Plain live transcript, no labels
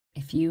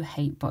if you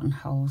hate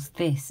buttonholes,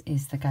 this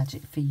is the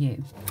gadget for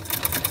you.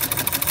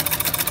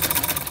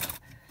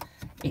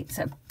 It's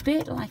a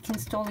bit like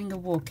installing a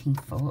walking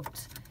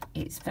foot.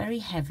 It's very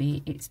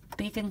heavy, it's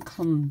big and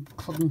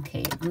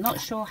clunky. I'm not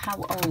sure how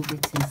old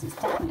it is, it's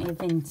definitely a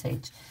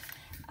vintage.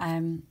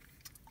 And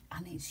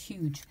it's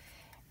huge.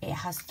 It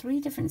has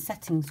 3 different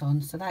settings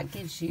on, so that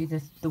gives you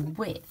the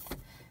width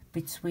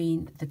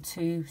between the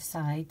 2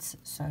 sides.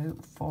 So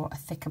for a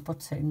thicker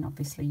button,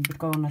 obviously you would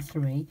go on a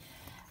 3.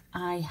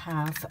 I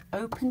have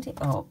opened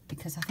it up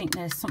because I think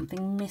there's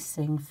something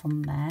missing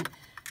from there.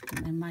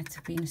 And there might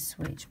have been a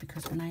switch,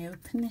 because when I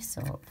open this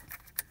up,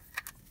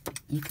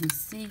 you can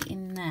see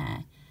in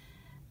there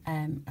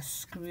a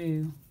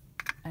screw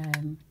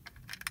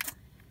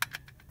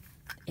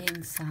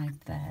inside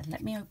there.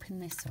 Let me open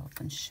this up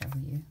and show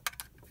you.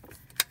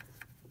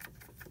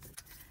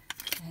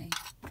 Okay,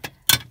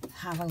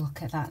 have a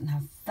look at that.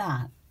 Now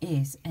that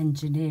is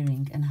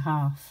engineering and a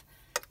half.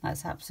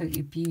 That's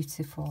absolutely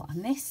beautiful.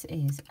 And this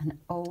is an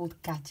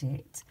old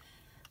gadget,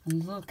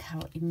 and look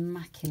how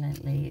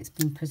immaculately it's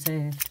been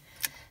preserved.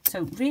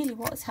 So really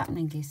what's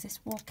happening is this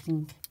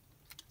walking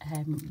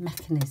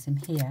mechanism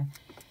here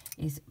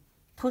is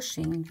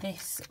pushing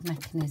this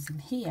mechanism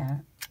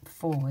here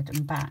forward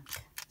and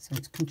back, so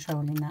it's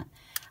controlling that,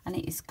 and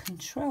it is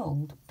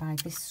controlled by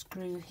this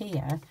screw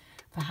here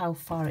for how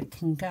far it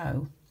can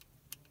go.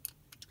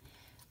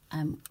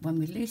 When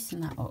we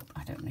loosen that up,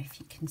 I don't know if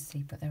you can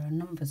see, but there are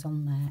numbers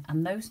on there,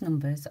 and those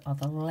numbers are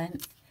the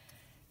length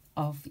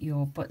of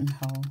your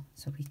buttonhole,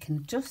 so we can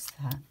adjust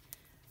that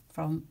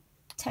from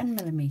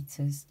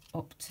 10mm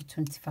up to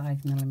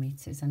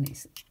 25mm, and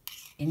it's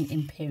in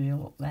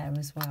imperial up there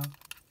as well.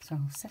 So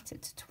I'll set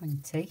it to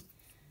 20.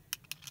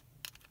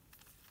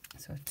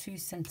 So a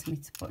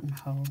 2cm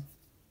buttonhole.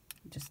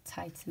 Just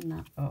tighten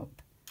that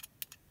up.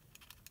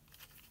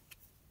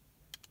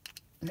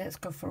 Let's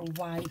go for a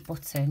wide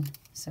button,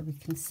 so we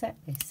can set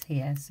this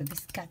here. So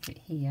this gadget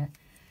here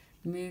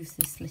moves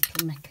this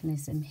little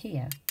mechanism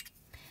here.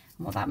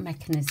 And what that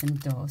mechanism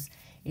does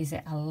is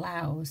it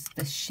allows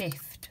the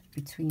shift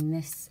between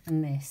this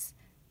and this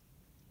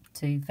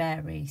to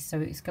vary. So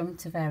it's going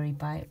to vary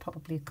by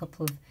probably a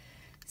couple of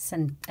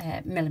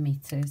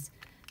millimeters.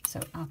 So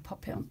I'll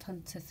pop it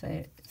onto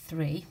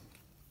 3,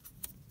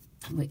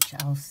 which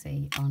I'll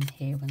see on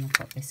here when I've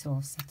got this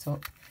all set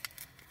up.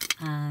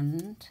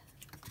 And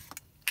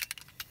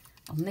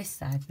on this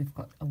side we've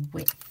got a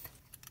width,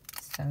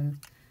 so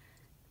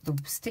the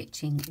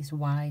stitching is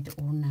wide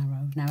or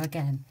narrow. Now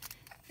again,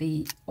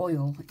 the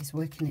oil is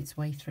working its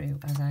way through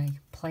as I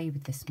play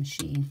with this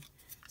machine.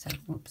 So,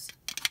 whoops,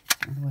 it's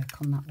not going to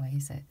work on that way,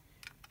 is it?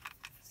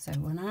 So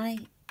when I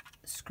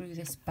screw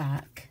this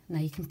back, now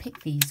you can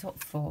pick these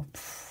up for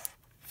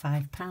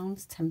 £5,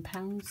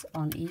 £10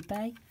 on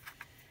eBay.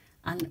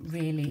 And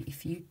really,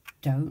 if you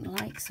don't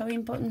like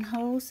sewing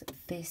buttonholes,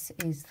 this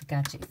is the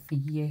gadget for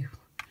you,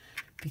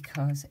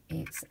 because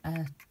it's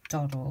a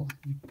doddle.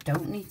 You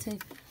don't need to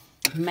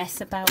mess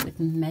about with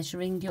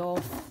measuring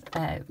your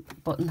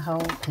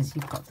buttonhole, because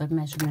you've got the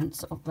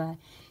measurements up there.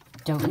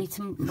 You don't need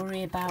to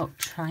worry about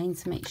trying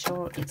to make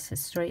sure it's a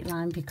straight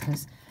line,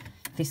 because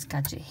this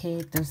gadget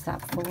here does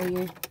that for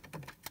you.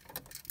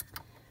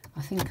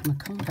 I think I'm a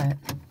convert.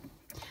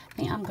 I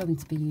think I'm going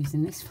to be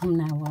using this from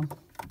now on.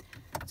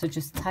 So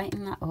just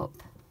tighten that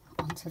up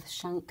onto the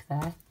shank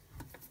there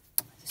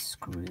with a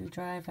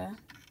screwdriver.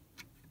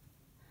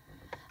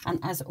 And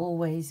as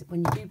always,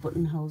 when you do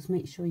buttonholes,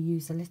 make sure you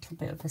use a little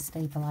bit of a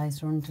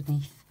stabiliser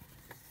underneath,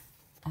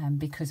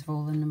 because of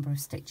all the number of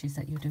stitches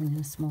that you're doing in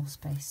a small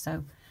space.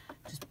 So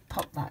just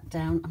pop that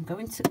down. I'm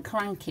going to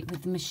crank it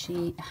with the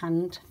machine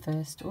hand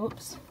first.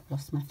 Oops,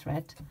 lost my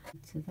thread.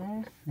 To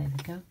there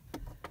we go.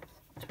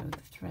 Throw the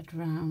thread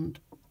round.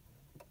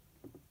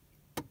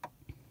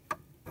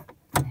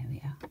 There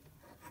we are.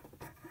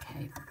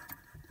 Okay.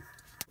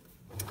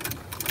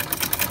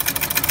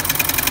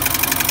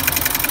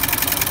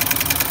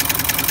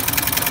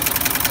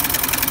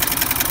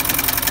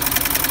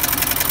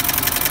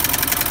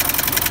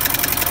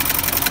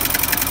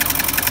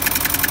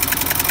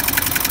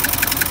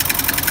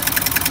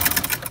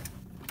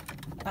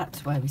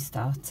 That's where we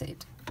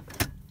started.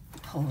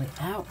 Pull it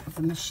out of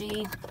the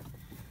machine,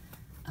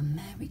 and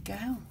there we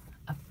go.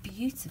 A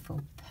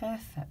beautiful,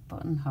 perfect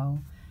buttonhole.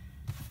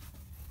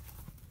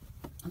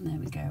 And there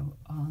we go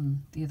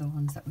on the other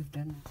ones that we've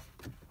done.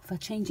 If I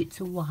change it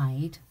to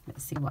wide,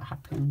 let's see what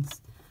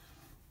happens.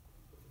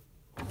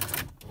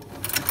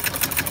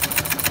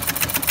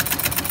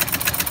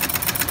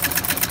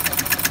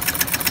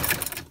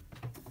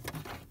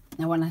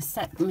 Now when I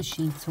set the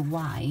machine to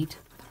wide,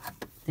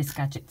 this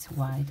gadget to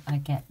wide, I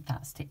get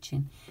that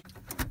stitching.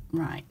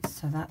 Right,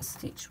 so that's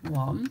stitch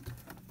 1.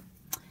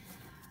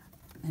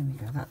 There we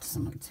go, that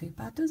doesn't look too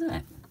bad, does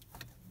it?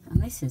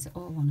 And this is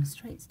all on a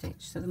straight stitch,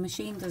 so the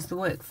machine does the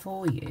work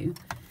for you.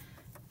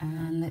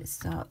 And let's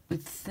start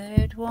with the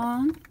 3rd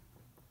one.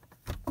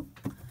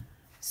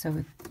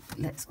 So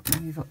let's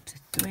move up to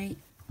 3.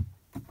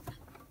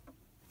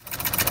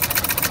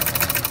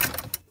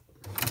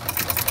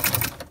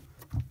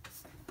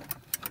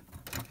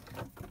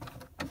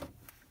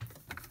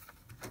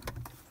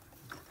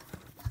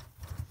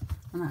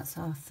 And that's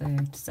our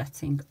third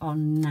setting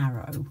on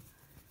narrow.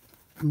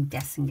 I'm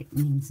guessing it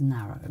means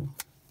narrow.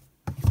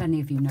 If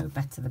any of you know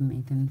better than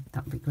me, then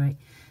that would be great.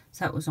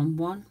 So that was on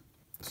 1,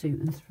 2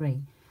 and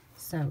 3.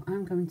 So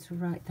I'm going to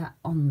write that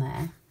on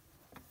there.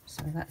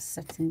 So that's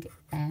setting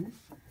N,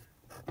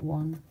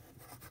 1,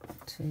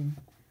 2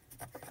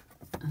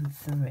 and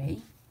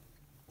 3.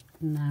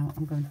 Now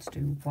I'm going to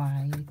do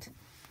wide,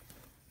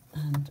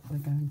 and we're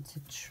going to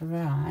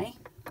try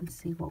and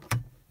see what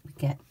we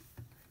get